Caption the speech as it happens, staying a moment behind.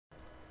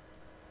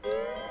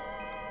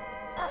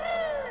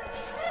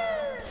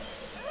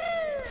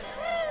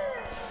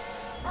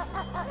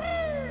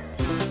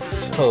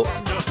So,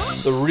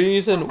 the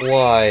reason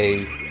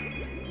why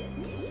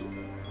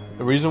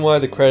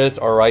the credits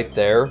are right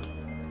there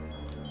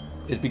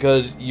is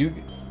because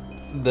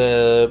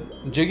the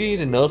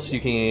jiggies and notes you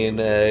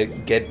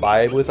can get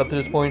by with up to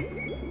this point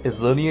is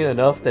linear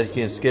enough that you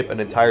can skip an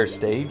entire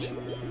stage.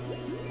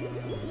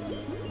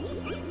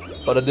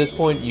 But at this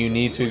point, you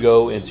need to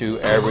go into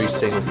every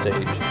single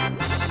stage.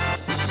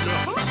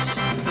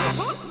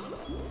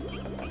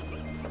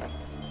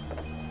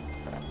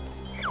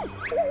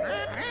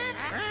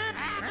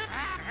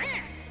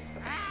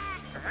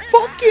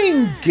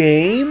 Fucking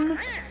game?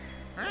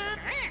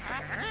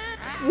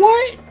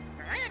 What?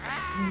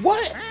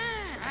 What?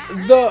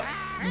 The...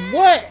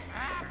 What?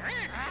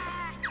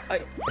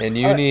 And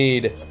you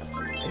need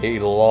a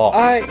lot.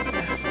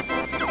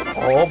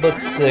 All but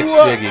 6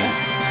 what?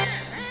 jiggies.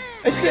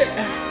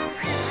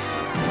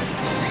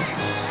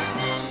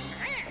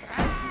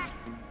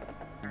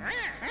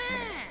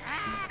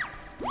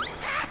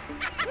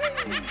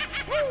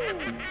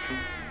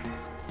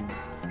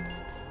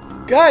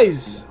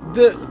 Guys,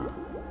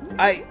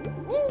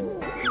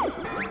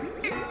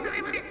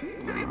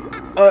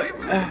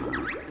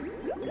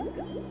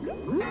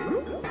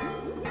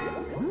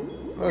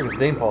 Oh, it's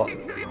Dane Paul.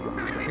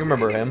 You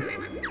remember him.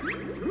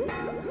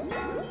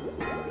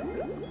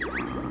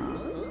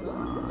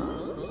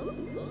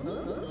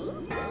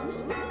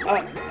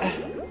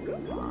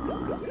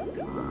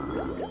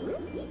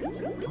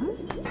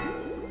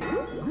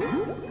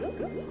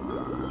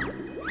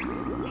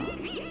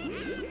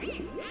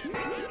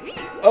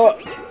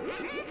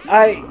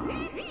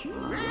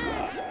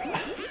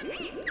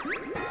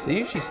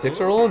 See, she sticks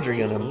her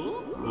laundry in him.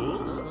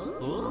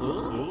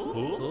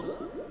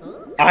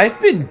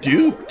 I've been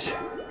duped.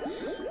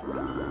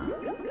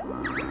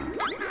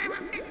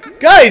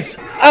 Guys,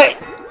 I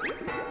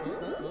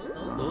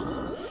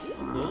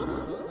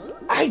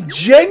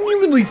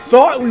genuinely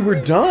thought we were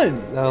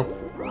done. No.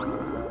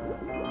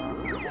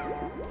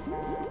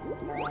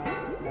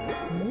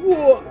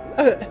 What?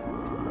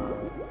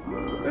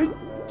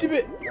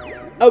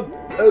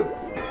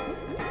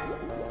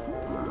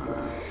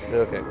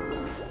 Okay.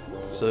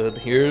 So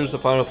here's the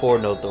final 4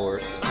 note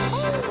doors.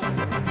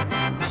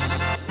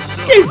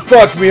 This game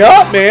fucked me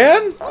up,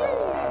 man.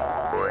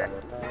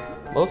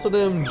 Most of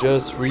them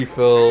just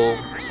refill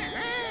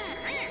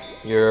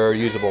your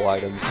usable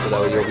items so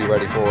that way you'll be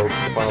ready for the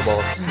final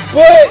boss.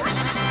 But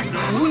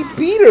we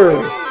beat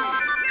her.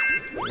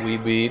 We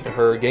beat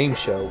her game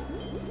show.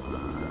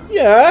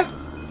 Yeah.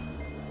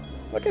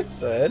 Like I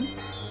said.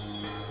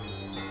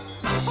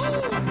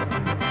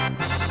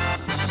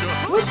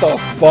 What the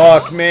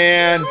fuck,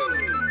 man? I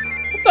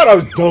thought I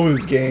was done with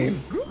this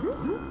game.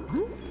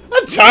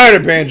 I'm tired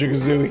of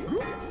Banjo-Kazooie.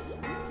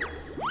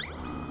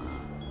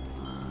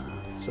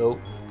 So,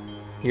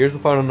 here's the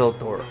final note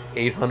door.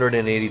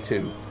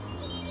 882.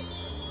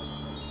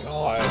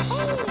 God.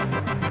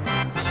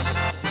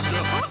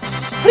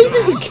 How do you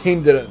think we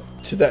came to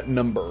that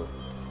number?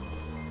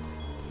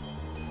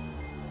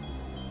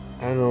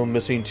 I don't know,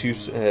 missing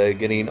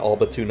getting all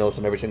but 2 notes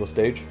on every single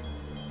stage.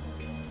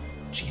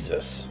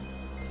 Jesus.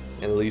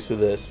 And it leads to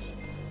this.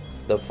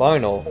 The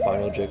final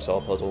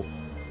jigsaw puzzle.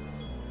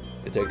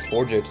 It takes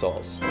 4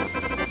 jigsaws.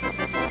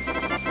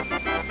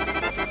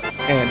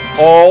 And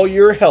all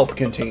your health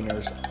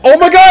containers. Oh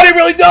my god, it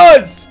really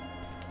does!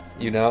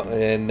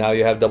 Now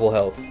you have double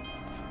health.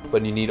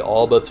 But you need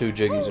all but 2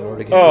 jiggies in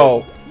order to get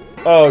Oh,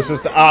 so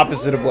it's the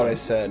opposite of what I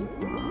said.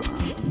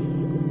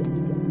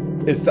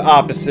 It's the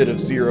opposite of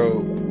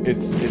 0.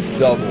 It's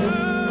double.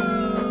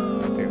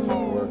 I think that's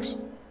how it works.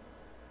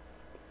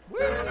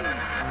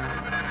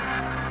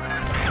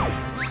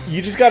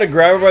 You just gotta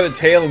grab her by the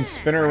tail and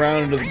spin her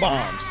around into the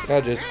bombs.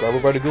 Yeah, just grab her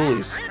by the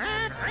ghoulies.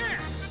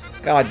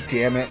 God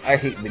damn it, I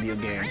hate video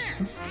games.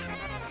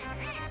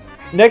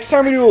 Next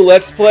time we do a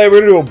Let's Play,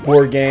 we're gonna do a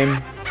board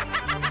game.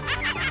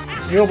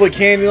 You wanna play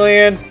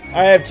Candyland?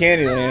 I have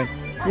Candyland.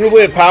 You wanna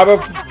play a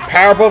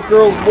Powerpuff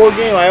Girls board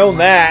game? I own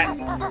that.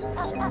 For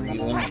some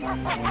reason.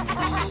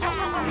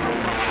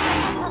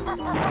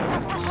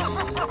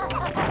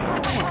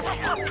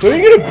 So are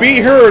you gonna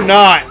beat her or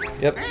not?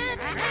 Yep.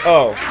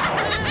 Oh.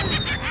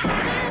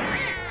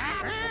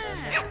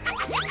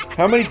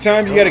 How many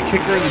times you gotta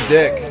kick her in the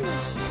dick?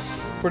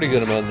 Pretty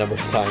good number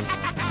of times.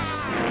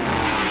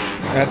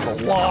 That's a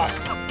lot.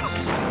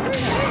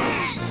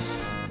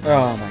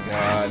 Oh my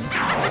god.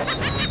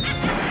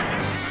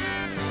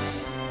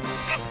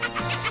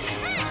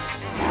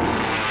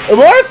 Am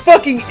I a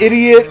fucking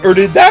idiot, or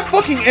did that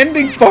fucking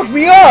ending fuck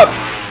me up?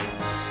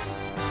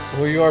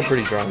 Well, you are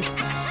pretty drunk.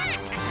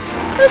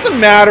 Doesn't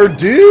matter,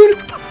 dude.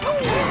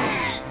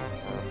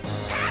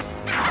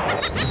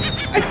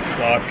 I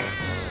suck.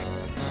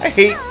 I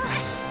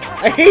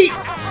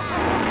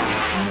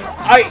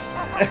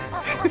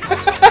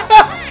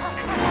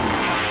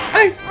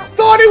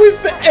thought it was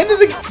the end of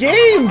the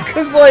game,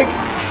 cause like,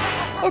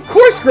 of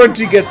course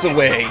Grunty gets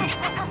away,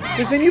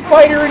 cause then you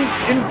fight her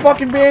in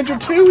fucking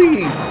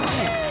Banjo-Tooie.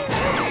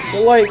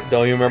 But like,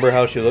 don't you remember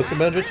how she looks in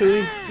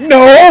Banjo-Tooie?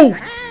 No,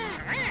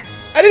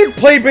 I didn't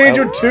play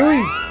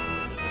Banjo-Tooie.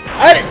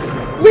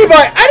 Levi,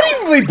 I didn't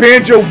even play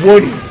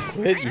Banjo-Kazooie.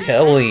 Quit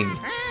yelling.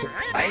 So,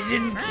 I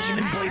didn't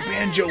even play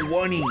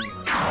Banjo-Kazooie.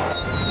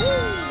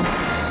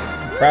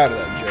 I'm proud of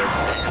that joke.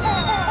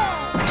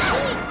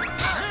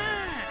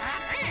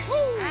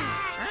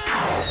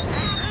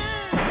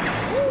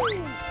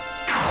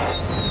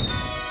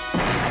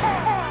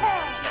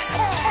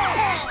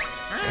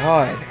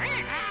 God.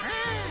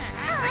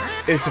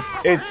 It's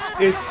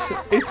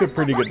a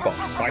pretty good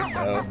boss fight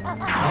though.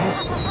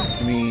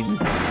 I mean,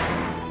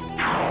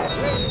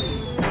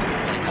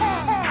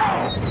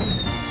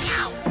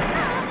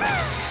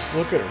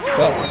 look at her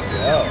fucking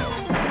go.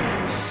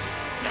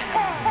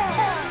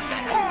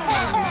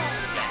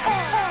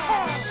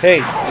 Hey,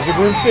 does a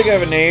broomstick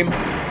have a name?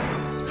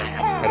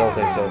 I don't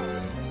think so.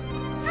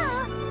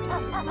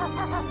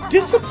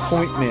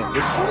 Disappointment.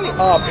 There's so many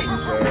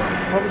options there.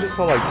 Probably just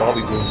called like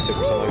Bobby Broomstick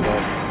or something like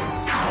that.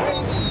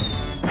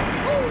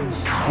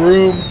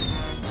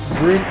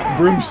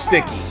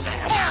 Broomsticky.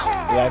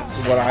 That's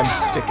what I'm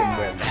sticking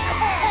with.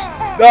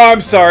 Oh,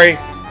 I'm sorry.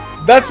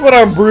 That's what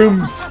I'm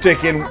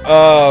broomsticking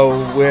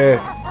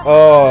with.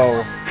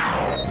 Oh.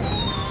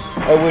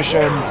 I wish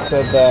I hadn't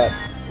said that.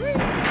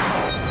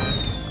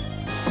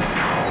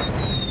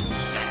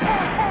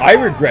 I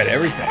regret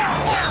everything.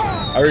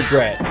 I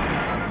regret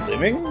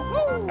living.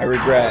 I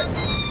regret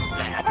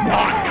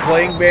not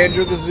playing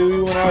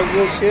Banjo-Kazooie when I was a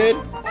little kid.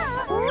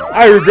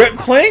 I regret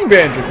playing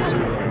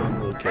Banjo-Kazooie when I was a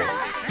little kid.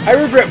 I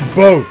regret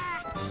both.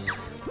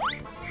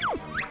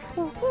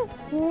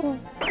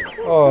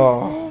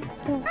 Oh.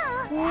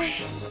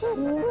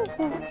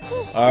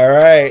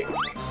 Alright.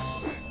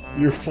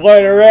 You're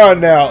flying around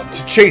now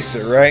to chase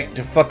her, right?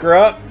 To fuck her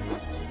up?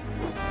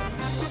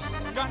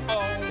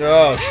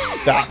 Oh, she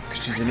stopped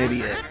because she's an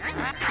idiot.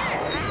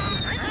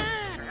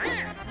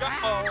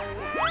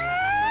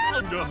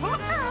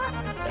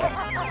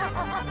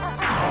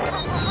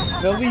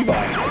 Now,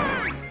 Levi.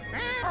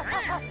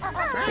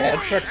 Yeah,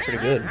 that track's pretty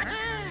good.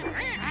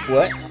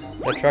 What?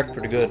 That track's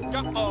pretty good.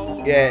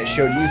 Yeah, it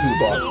showed you who the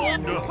boss is.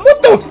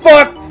 What the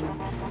fuck?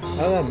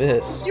 How did I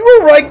miss? You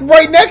were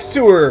right next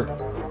to her.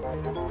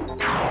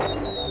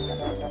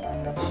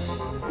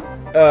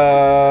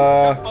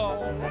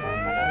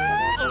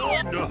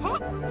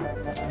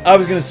 I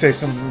was gonna say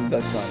something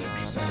that's not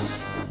interesting.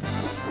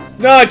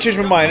 No, I changed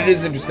my mind. It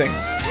is interesting.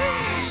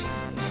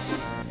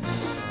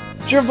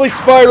 Did you ever play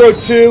Spyro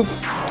 2?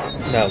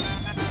 No.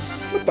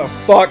 What the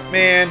fuck,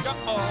 man?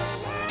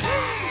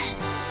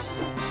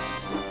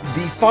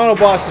 The final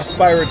boss of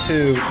Spyro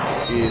 2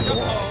 is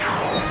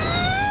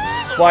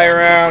fly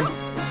around,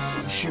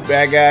 shoot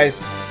bad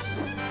guys.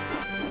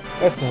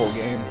 That's the whole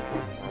game.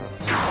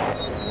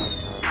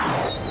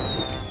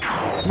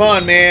 Come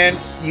on, man.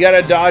 You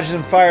gotta dodge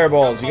them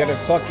fireballs. You gotta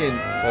fucking...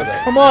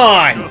 Come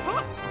on!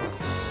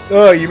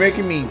 Oh, you're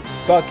making me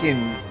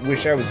fucking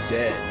wish I was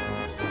dead.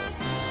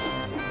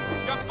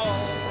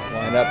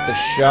 Line up the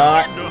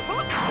shot.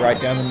 Right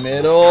down the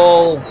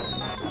middle.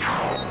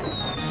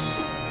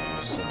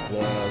 So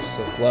close,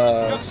 so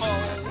close.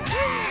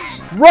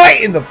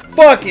 Right in the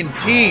fucking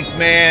teeth,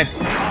 man!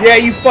 Yeah,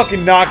 you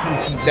fucking knocked them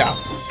teeth out.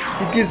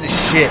 Who gives a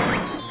shit?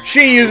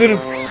 She ain't using them.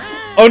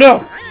 Oh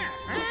no!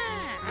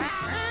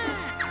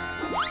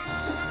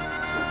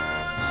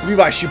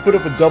 Levi, she put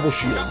up a double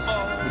shield.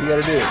 What do you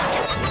gotta do?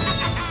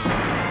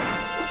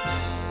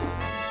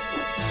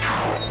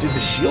 Did the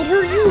shield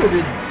hurt you, or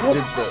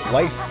did the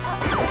life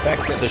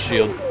affect it? The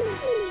shield.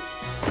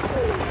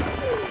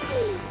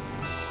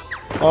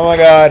 Oh my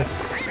god.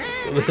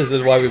 So this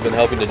is why we've been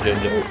helping the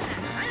Jinjos.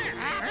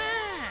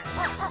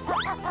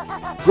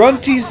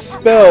 Grunty's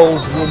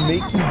spells will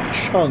make you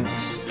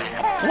chunks.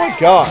 Oh my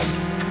god.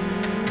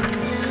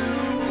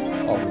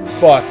 Oh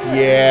fuck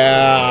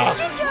yeah.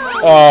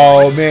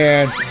 Oh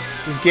man.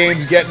 This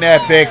game's getting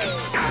epic.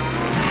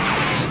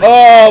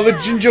 Oh, the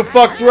Jinjo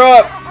fucked her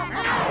up.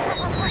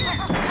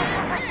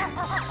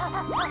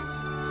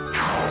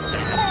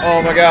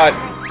 Oh my god.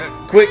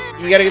 Quick,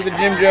 you gotta get the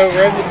Jinjo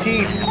right in the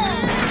teeth.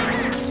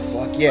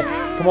 Fuck yeah.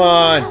 Come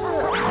on.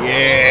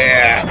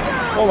 Yeah.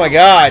 Oh my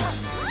god.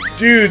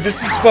 Dude,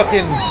 this is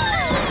fucking...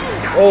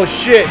 Oh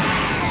shit.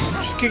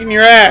 She's kicking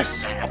your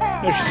ass.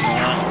 No, she's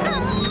not.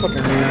 She's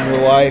fucking ruining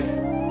your life.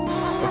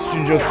 That's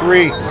Jinjo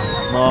 3.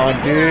 Come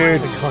on,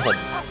 dude.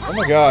 Oh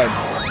my god.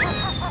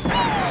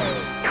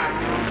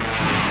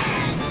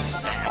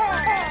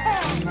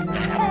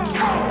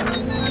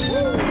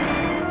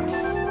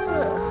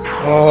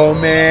 Oh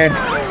man.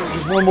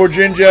 Just one more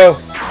Jinjo.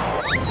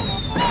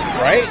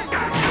 Right?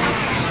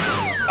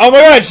 Oh my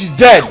god, she's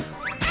dead!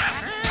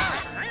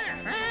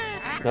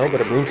 No,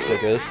 but a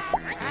broomstick is.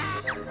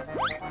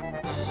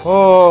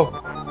 Oh,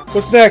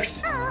 what's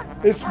next?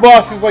 This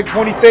boss is like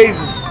 20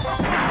 phases.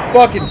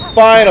 Fucking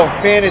Final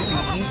Fantasy,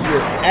 eat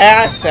your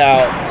ass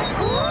out.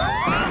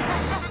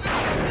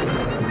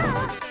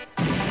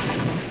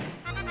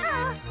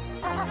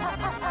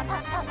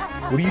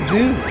 What do you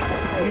do?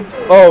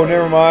 Oh,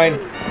 never mind.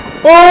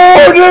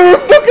 Oh, never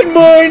fucking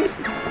mind!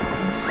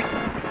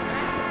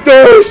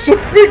 There's a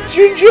big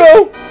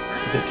Jinjo!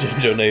 The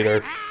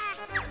Jinjonator.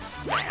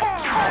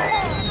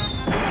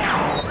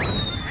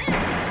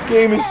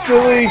 game is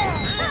silly.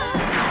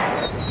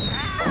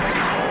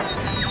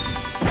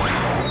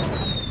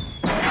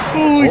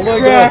 Holy oh my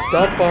crap. god,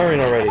 stop firing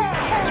already.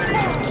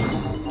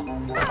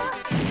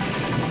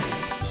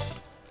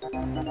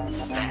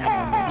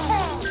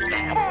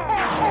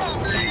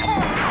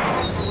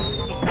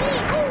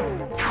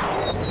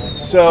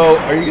 So,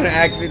 are you gonna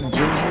activate the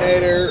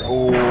Gingernator,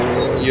 or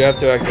You have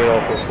to activate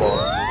all 4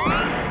 slots.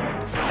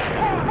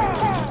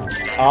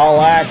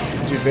 I'll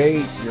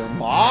activate your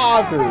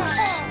mother's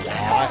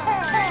slot?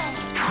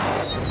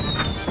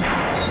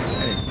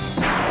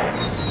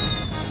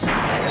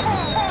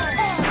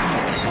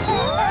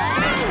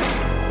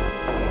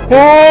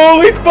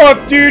 Holy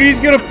fuck, dude! He's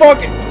gonna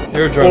fucking.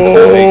 Your drunk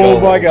Oh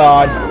my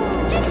god!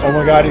 Oh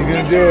my god! He's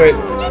gonna do it!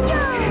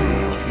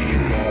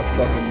 He's gonna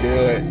fucking do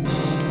it!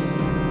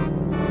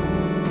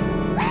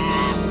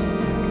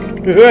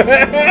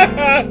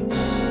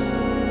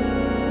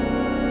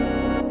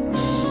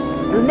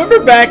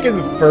 Remember back in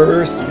the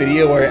first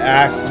video where I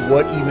asked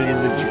what even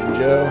is a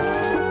Jinjo?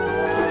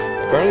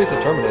 Apparently it's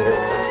a Terminator.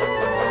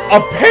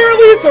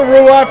 Apparently it's a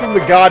robot from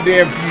the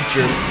goddamn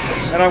future.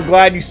 And I'm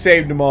glad you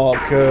saved them all,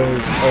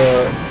 cause,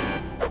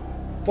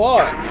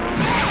 fuck.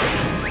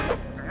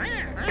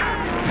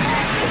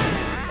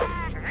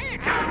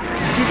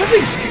 Dude, that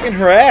thing's kicking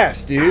her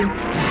ass, dude.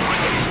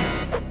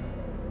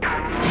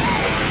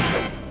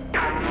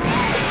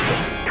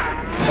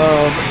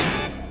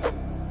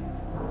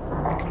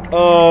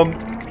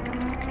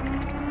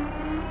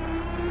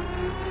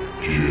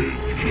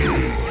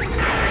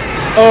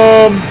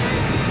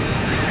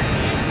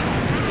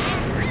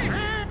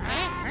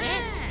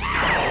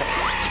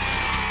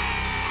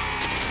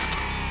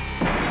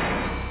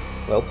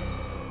 Well,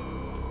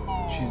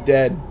 she's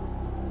dead.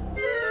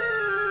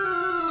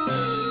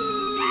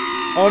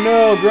 Oh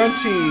no,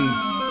 Grunty.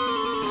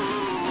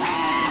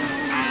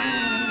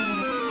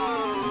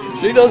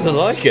 she doesn't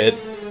like it.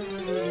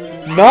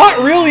 Not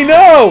really,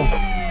 no!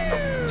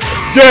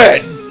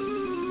 Dead!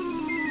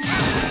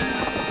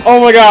 Oh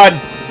my god!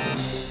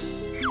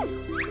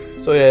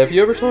 So yeah, if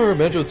you ever saw her in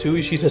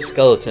Banjo-Kazooie, she's a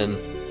skeleton.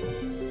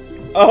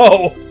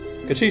 Oh!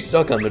 Cause she's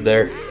stuck under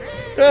there.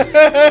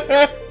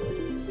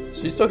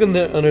 She's stuck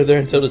under there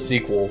until the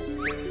sequel.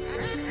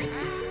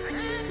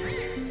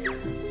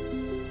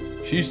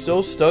 She's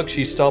so stuck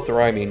she stopped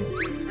rhyming.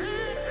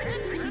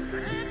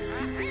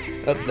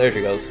 Oh, there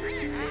she goes.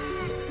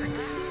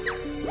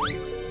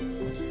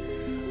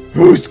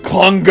 Who's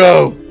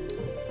Klungo?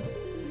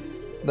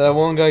 That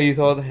one guy you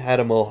thought had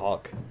a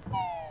mohawk.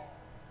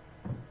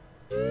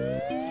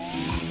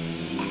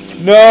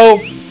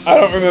 No, I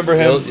don't remember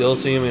him. You'll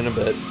see him in a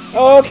bit.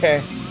 Oh,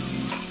 okay.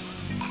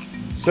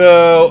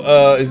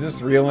 So, is this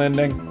the real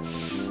ending?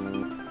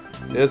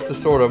 It's the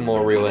sort of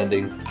more real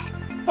ending.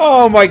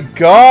 Oh my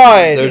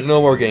god! There's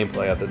no more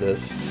gameplay after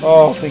this.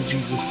 Oh, thank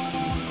Jesus.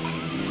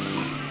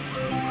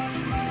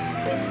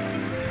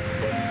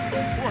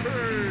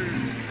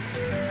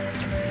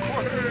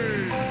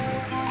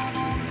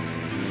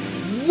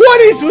 What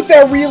is with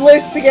that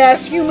realistic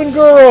ass human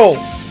girl?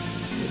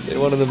 They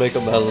wanted to make a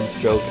Melon's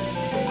joke.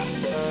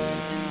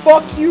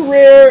 Fuck you,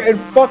 Rare, and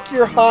fuck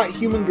your hot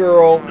human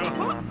girl.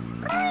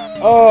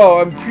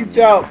 Oh, I'm creeped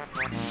out,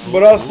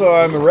 but also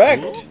I'm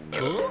erect.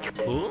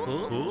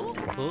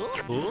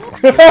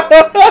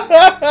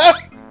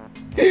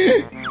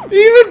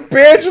 Even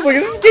Banjo's like,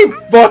 is this game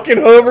fucking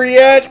over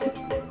yet?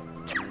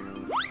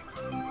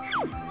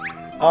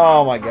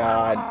 Oh my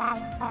god.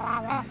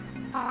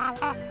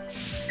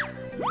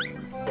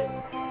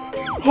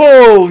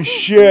 Holy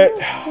shit.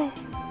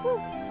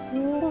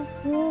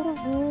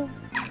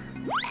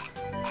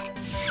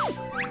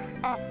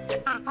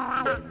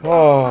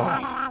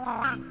 Oh.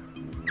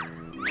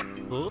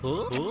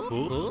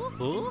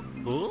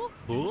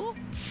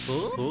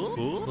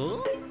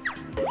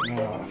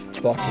 Oh,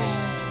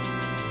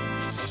 fucking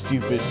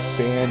stupid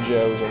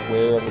Banjo is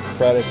aware of the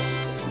credits.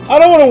 I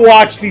don't want to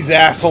watch these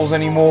assholes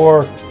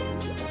anymore.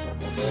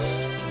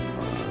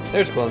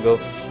 There's Klungo.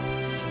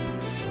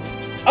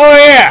 Oh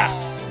yeah!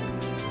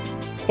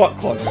 Fuck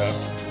Klungo.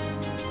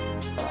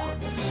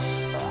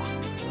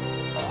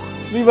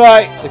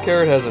 Levi, The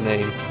carrot has a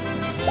name.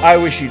 I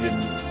wish you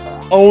didn't.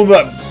 Oh,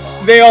 look.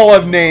 They all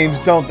have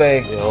names, don't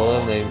they? They all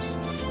have names.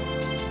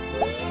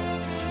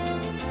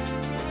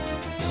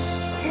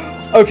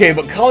 Okay,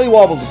 but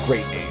Collywobble's a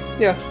great name.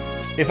 Yeah.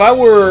 If I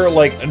were,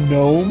 like, a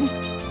gnome,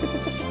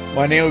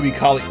 my name would be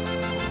Colly...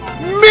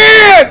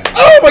 Man!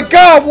 Oh my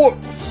god! What?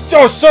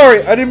 Oh,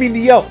 sorry. I didn't mean to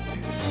yell.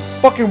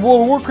 Fucking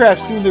World of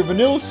Warcraft's doing their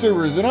vanilla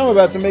servers, and I'm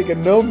about to make a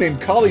gnome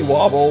named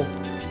Collywobble.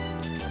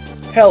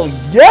 Hell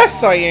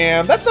yes, I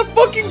am! That's a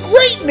fucking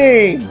great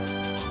name!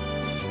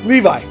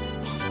 Levi,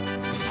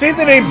 say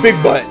the name Big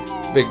Butt.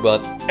 Big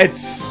butt. It's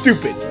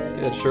stupid.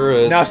 It sure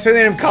is. Now say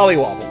the name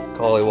Collywobble.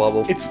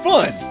 Collywobble. It's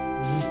fun.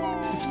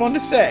 It's fun to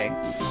say.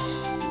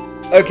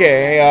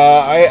 Okay,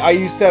 I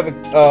used to have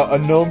a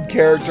gnome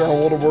character on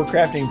World of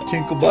Warcraft named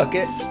Tinkle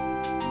Bucket,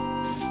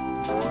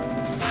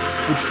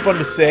 which is fun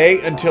to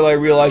say until I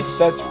realized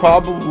that's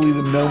probably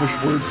the gnomish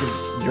word for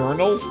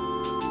urinal.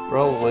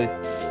 Probably.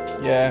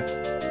 Yeah.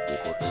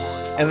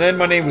 And then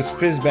my name was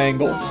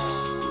Fizzbangle.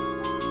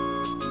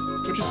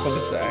 Which is fun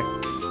to say.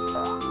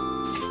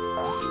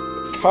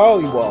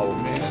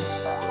 Collywobble,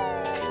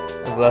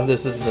 man. I'm glad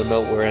this isn't the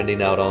note we're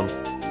ending out on.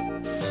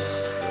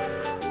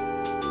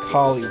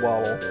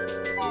 Collywobble.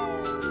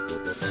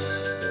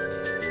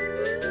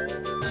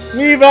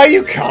 Levi,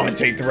 you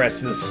commentate the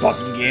rest of this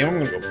fucking game.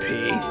 I'm gonna go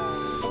pee.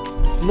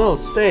 No,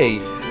 stay.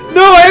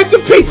 No, I have to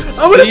pee!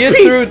 I'm gonna See it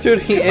pee! through to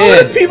the I'm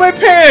end. gonna pee my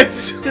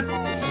pants!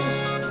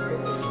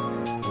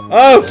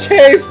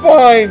 Okay,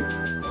 fine.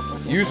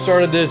 You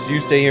started this,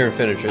 you stay here and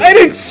finish it. I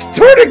didn't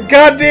start a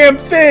goddamn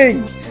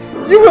thing!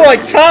 You were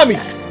like, Tommy,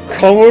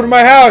 come over to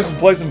my house and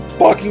play some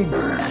fucking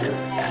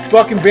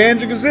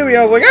Banjo-Kazooie.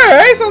 I was like,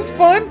 alright, sounds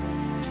fun.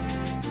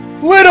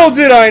 Little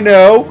did I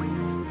know.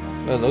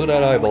 Oh, look at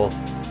that eyeball.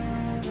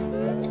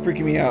 It's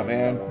freaking me out,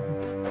 man.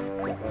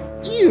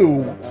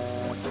 Ew.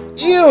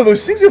 Ew,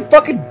 those things are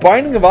fucking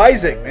Binding of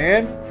Isaac,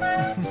 man.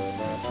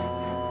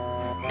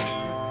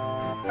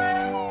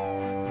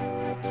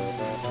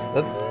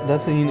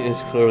 That thing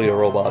is clearly a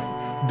robot.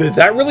 Did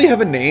that really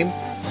have a name?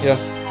 Yeah.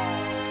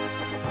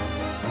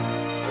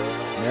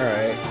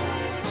 Alright.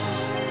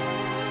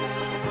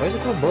 Why is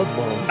it called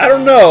Buzzbomb? I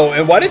don't know,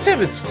 and why does it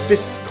have its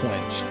fists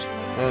clenched?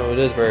 Oh, it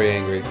is very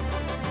angry.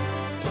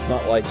 It's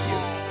not like you.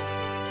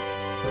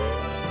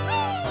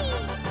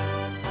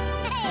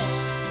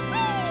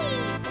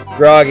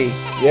 Groggy.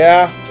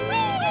 Yeah?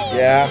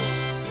 Yeah?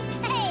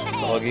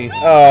 Moggy.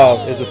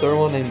 Oh. Is the third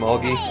one named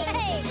Moggy?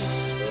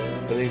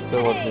 I think the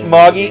third one's named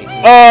Moggy?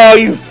 Oh,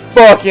 you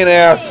fucking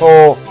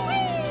asshole!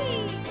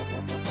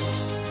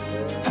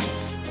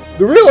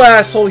 The real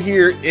asshole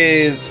here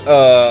is,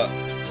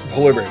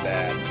 Polar Bear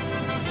Dad.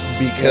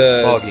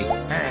 Because...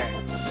 Moggy.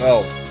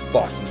 Oh,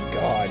 fucking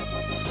God.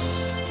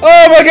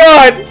 Oh my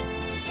God!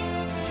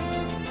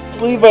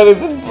 Levi,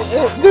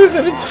 there's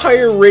an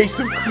entire race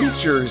of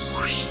creatures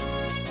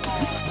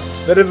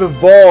that have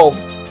evolved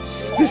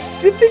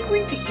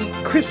specifically to eat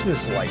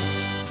Christmas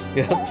lights.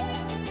 Yeah.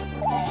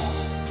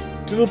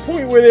 To the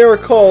point where they are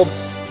called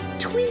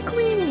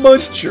Twinkly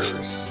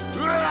Munchers.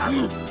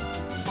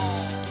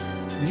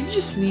 Did you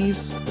just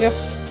sneeze? Yep.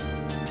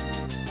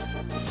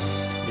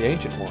 The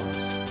ancient ones.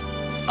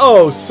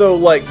 Oh, so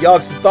like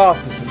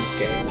Yogg-Sothoth is in this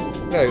game.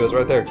 Yeah, he goes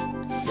right there.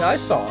 Yeah, I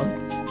saw him.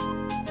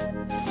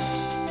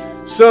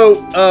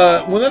 So,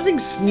 when that thing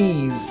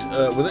sneezed,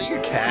 was that your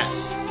cat?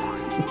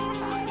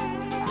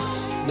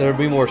 There'd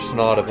be more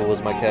snot if it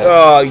was my cat.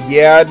 Oh,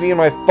 yeah, it'd be in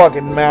my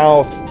fucking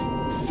mouth.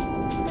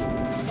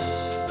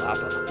 Stop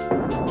it.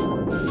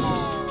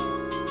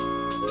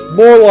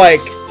 More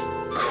like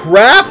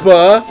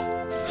crappa.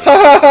 Ha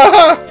ha ha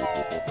ha.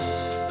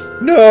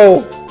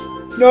 No.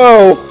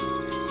 No.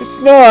 It's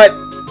not.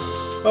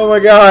 Oh my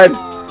God.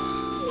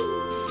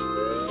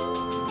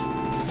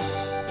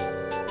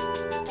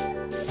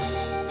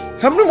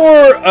 How many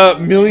more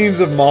millions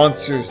of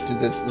monsters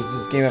does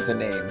this game have to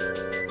name?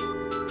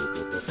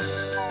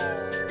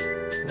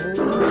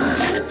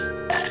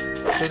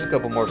 There's a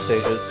couple more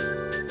stages.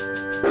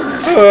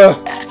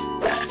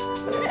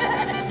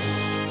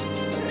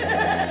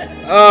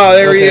 Oh,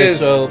 there he is.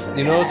 So,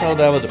 you notice how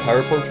that was a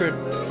pirate portrait?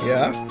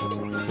 Yeah.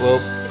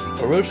 Well,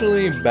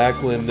 originally, back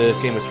when this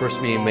game was first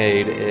being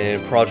made,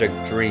 in Project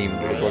Dream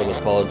is what it was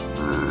called.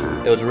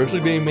 It was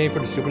originally being made for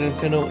the Super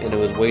Nintendo, and it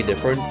was way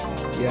different.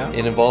 Yeah.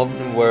 It involved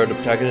where the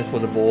protagonist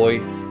was a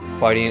boy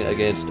fighting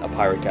against a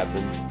pirate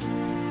captain.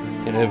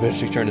 And it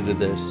eventually turned into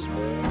this.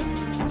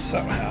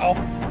 Somehow.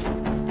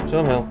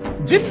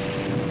 Didn't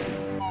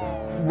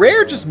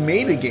Rare just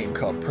made a game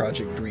called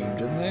Project Dream,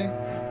 didn't they?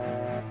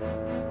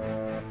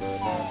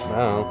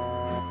 No.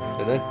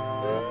 Did they?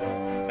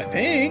 I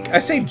think. I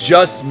say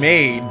just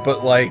made,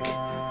 but like,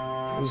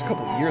 it was a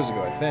couple of years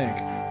ago, I think.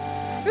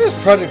 It was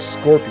Project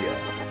Scorpio.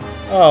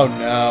 Oh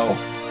no.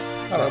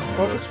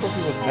 Project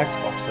Scorpio was an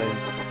Xbox thing.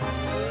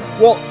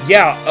 Well,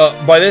 yeah,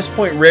 by this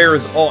point, Rare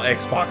is all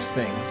Xbox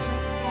things.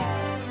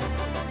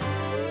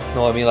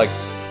 No, I mean, like,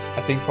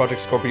 I think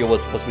Project Scorpio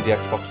was supposed to be the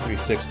Xbox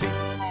 360.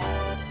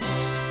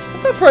 I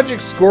thought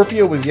Project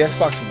Scorpio was the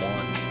Xbox One.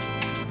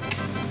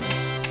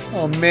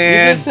 Oh,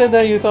 man. You just said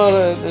that you thought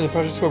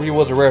Project Scorpio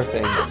was a Rare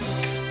thing.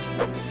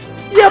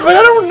 Yeah, but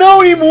I don't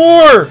know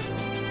anymore!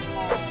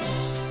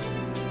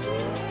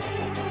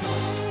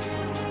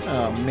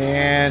 Oh,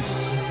 man.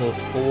 Those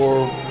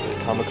poor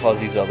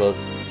kamikaze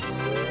Zubbas.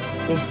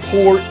 Those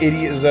poor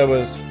idiot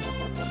Zubbas.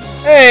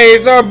 Hey,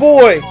 it's our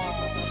boy!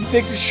 He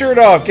takes his shirt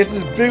off, gets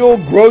his big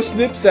old gross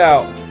nips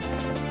out.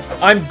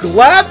 I'm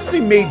glad that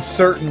they made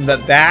certain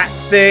that that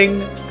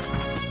thing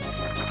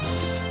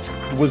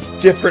was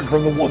different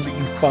from the one that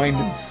you find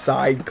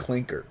inside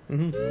Clinker.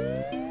 Mm-hmm.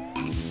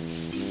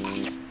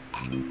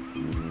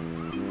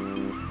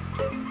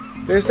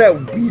 There's that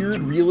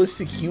weird,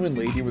 realistic human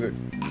lady with her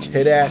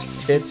tit-ass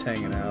tits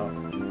hanging out.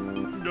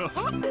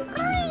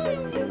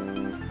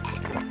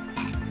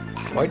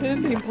 Why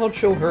didn't they punch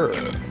show her?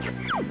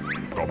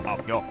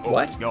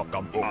 What?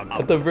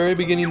 At the very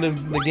beginning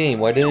of the game,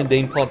 why didn't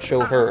Dane Punch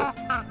show her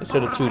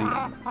instead of Tootie?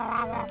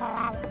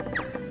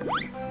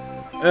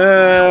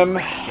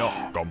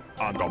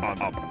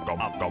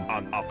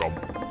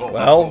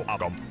 Well.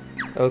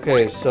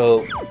 Okay,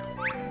 so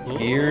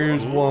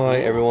here's why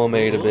everyone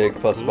made a big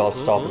fuss about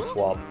stop and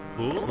swap.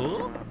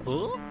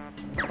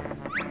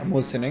 I'm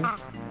listening.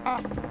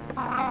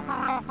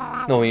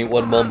 No, I mean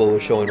what Mumbo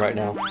is showing right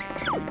now.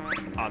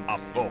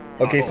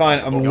 Okay, fine.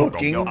 I'm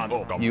looking.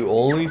 You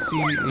only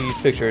see these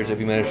pictures if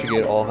you manage to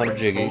get all 100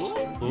 jiggies.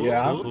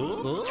 Yeah.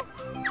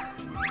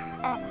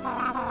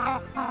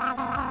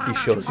 He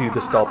shows you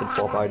the stop and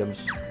swap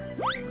items.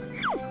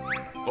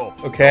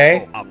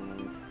 Okay.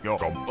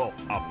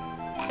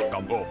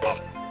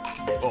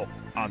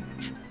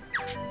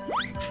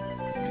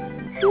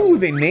 Ooh,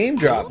 they name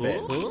drop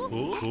it.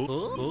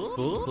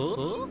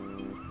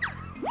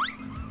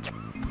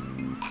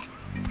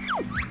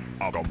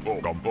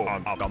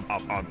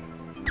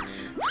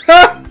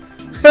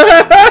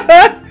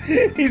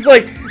 He's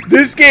like,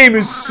 this game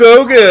is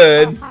so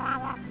good.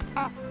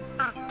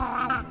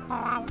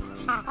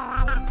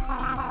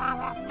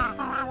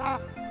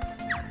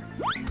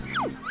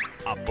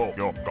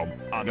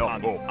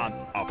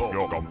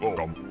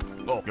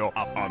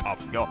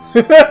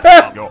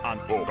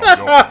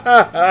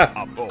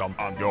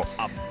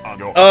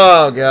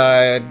 Oh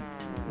god,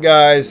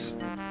 guys,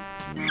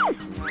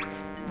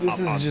 this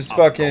is just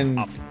fucking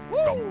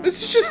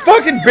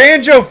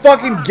Banjo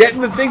fucking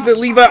getting the things that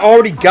Levi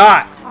already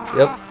got.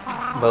 Yep,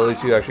 but at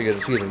least you actually get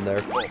to see them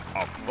there.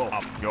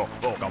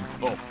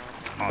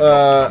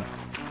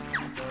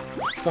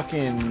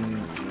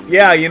 Fucking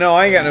yeah, you know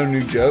I ain't got no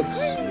new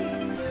jokes.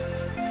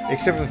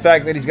 Except for the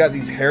fact that he's got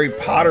these Harry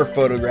Potter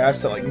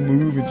photographs that like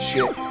move and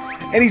shit.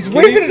 And he's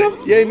waving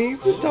it. Yeah, he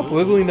needs to stop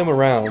wiggling them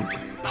around.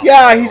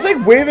 Yeah, he's like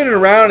waving it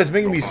around. It's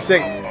making me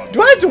sick.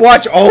 Do I have to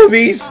watch all of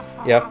these?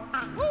 Yeah.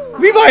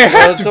 Levi, I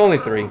have It's only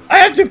 3. I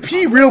have to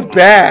pee real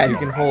bad. You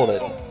can hold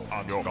it.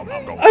 I've been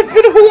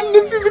holding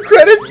it through the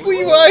credits,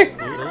 Levi.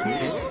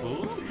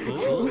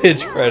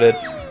 Which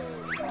credits?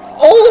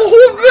 All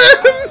of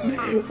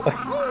them.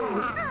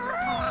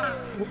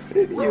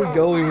 Where did you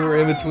go when we were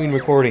in between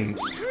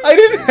recordings? I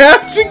didn't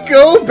have to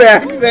go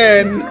back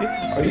then.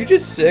 Are you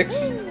just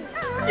 6?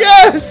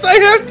 Yes, I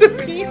have to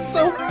pee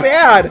so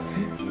bad.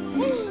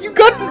 You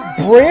got this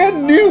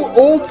brand new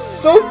old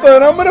sofa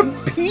and I'm gonna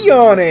pee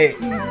on it.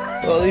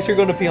 Well, at least you're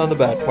going to pee on the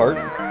bad part.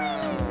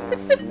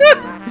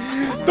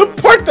 The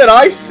part that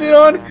I sit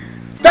on,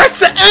 that's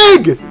the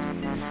egg!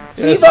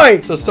 Yes,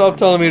 Levi! So stop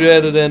telling me to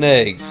edit in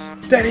eggs.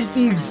 That is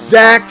the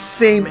exact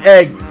same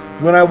egg.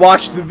 When I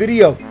watched the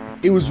video,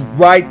 it was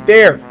right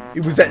there.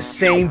 It was that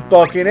same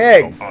fucking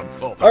egg.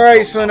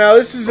 Alright, so now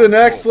this is the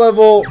next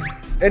level,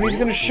 and he's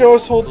gonna show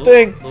us the whole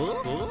thing.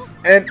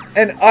 And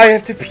I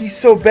have to pee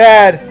so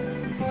bad.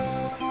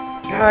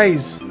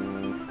 Guys,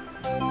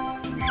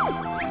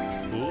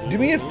 do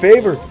me a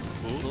favor.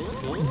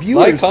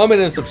 Viewers. Like,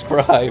 comment, and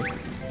subscribe.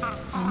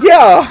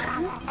 Yeah.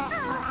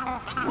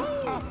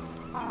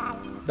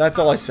 That's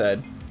all I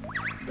said.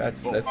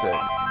 That's it.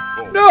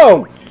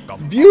 No!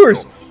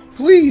 Viewers,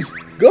 please,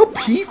 go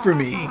pee for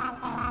me.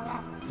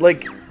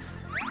 Like,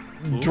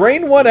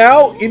 drain one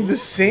out in the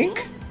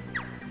sink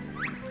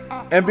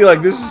and be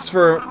like, this is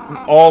for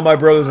all my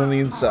brothers on the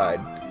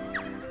inside.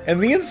 And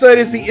the inside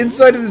is the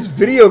inside of this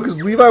video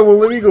because Levi won't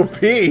let me go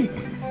pee.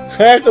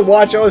 I have to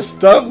watch all this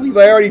stuff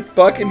Levi already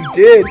fucking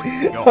did.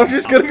 I'm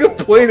just gonna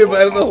complain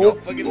about it the whole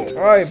fucking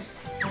time.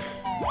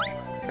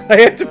 I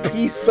have to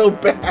pee so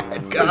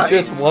bad, guys.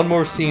 There's just one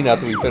more scene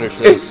after we finish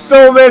this. It's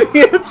so many.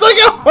 It's like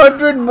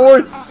 100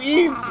 more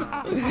scenes.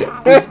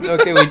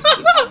 Okay,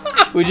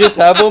 we just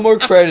have one more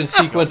credit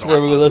sequence where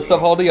we list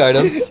off all the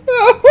items.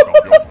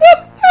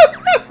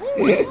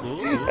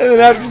 And then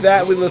after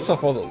that, we list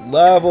off all the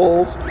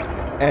levels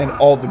and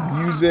all the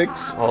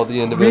musics. All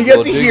the individual We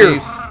get to hear.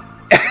 jiggies.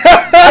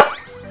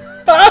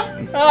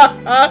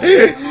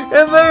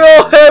 And they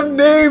all have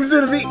names,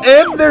 and at the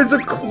end, there's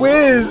a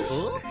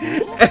quiz.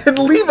 And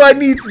Levi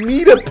needs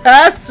me to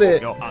pass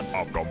it.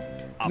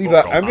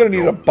 Levi, I'm gonna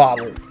need a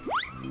bottle.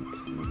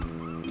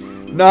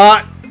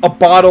 Not a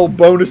bottle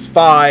bonus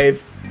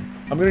 5.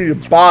 I'm gonna need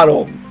a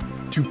bottle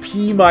to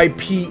pee my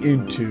pee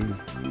into.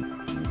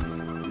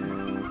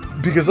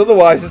 Because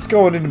otherwise it's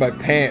going into my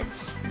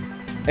pants.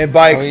 And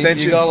by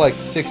extension... You got like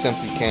 6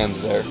 empty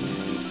cans there.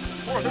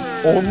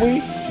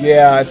 Only?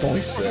 Yeah, it's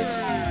only 6.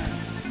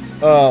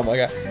 Oh my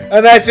god.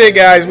 And that's it,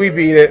 guys. We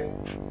beat it.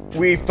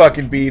 We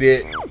fucking beat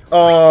it.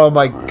 Oh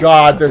my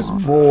god, there's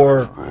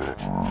more.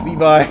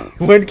 Levi,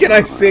 when can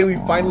I say we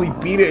finally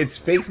beat it? It's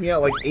faked me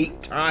out like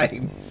 8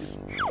 times.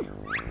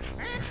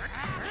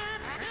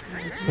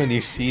 When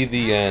you see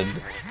the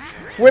end.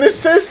 When it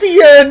says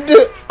the end,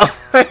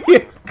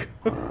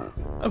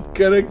 I'm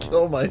gonna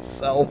kill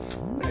myself.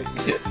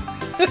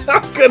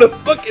 I'm gonna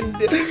fucking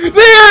the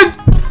end!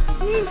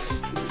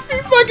 The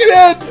fucking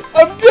end!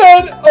 I'm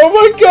done! Oh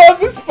my god,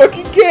 this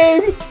fucking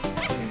game!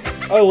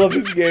 I love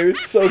this game,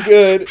 it's so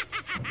good.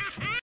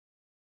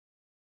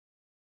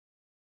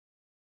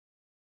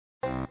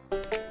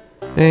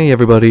 Hey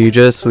everybody,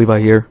 just Levi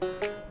here.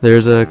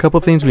 There's a couple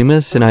things we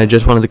missed and I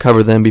just wanted to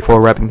cover them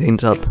before wrapping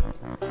things up.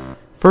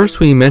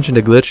 First, we mentioned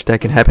a glitch that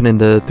can happen in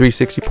the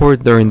 360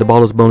 port during the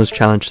Bottles Bonus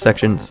Challenge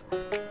sections.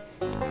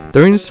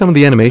 During some of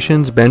the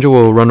animations, Banjo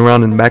will run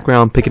around in the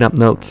background picking up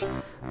notes.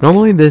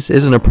 Normally this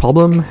isn't a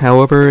problem,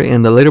 however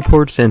in the later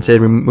port, since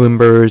it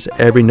remembers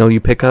every note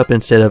you pick up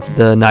instead of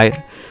the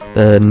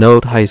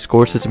note high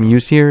score system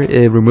used here,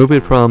 it removes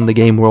it from the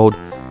game world,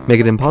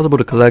 making it impossible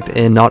to collect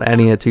and not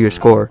adding it to your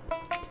score.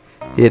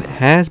 It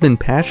has been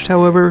patched,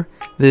 however,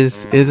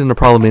 this isn't a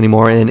problem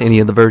anymore in any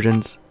of the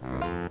versions.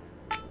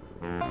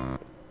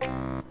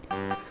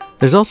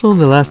 There's also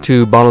the last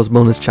two Bottles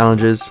Bonus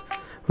challenges.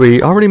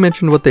 We already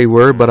mentioned what they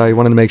were, but I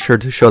wanted to make sure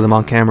to show them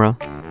on camera.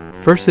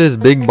 First is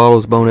Big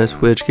Bottles Bonus,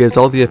 which gives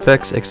all the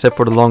effects except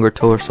for the longer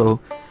torso,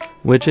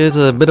 which is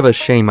a bit of a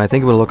shame. I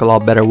think it would look a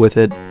lot better with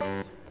it.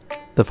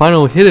 The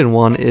final hidden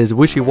one is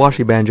Wishy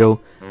Washy Banjo,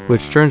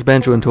 which turns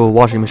Banjo into a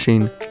washing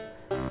machine.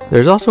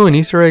 There's also an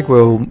Easter egg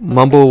where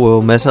Mumble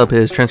will mess up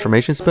his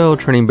transformation spell,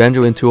 turning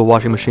Banjo into a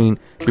washing machine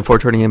before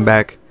turning him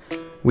back.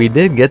 We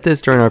did get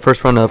this during our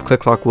first run of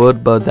Click Clock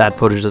Wood, but that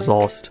footage is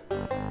lost.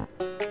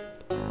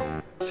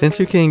 Since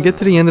you can get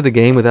to the end of the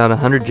game without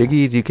 100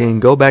 Jiggies, you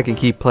can go back and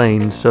keep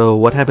playing, so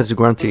what happens to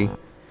Grunty?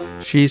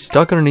 She's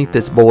stuck underneath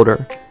this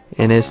boulder,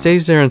 and it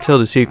stays there until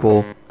the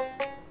sequel.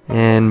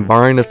 And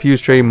barring a few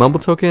stray Mumble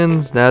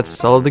tokens,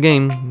 that's all of the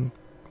game.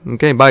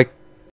 Okay, bye.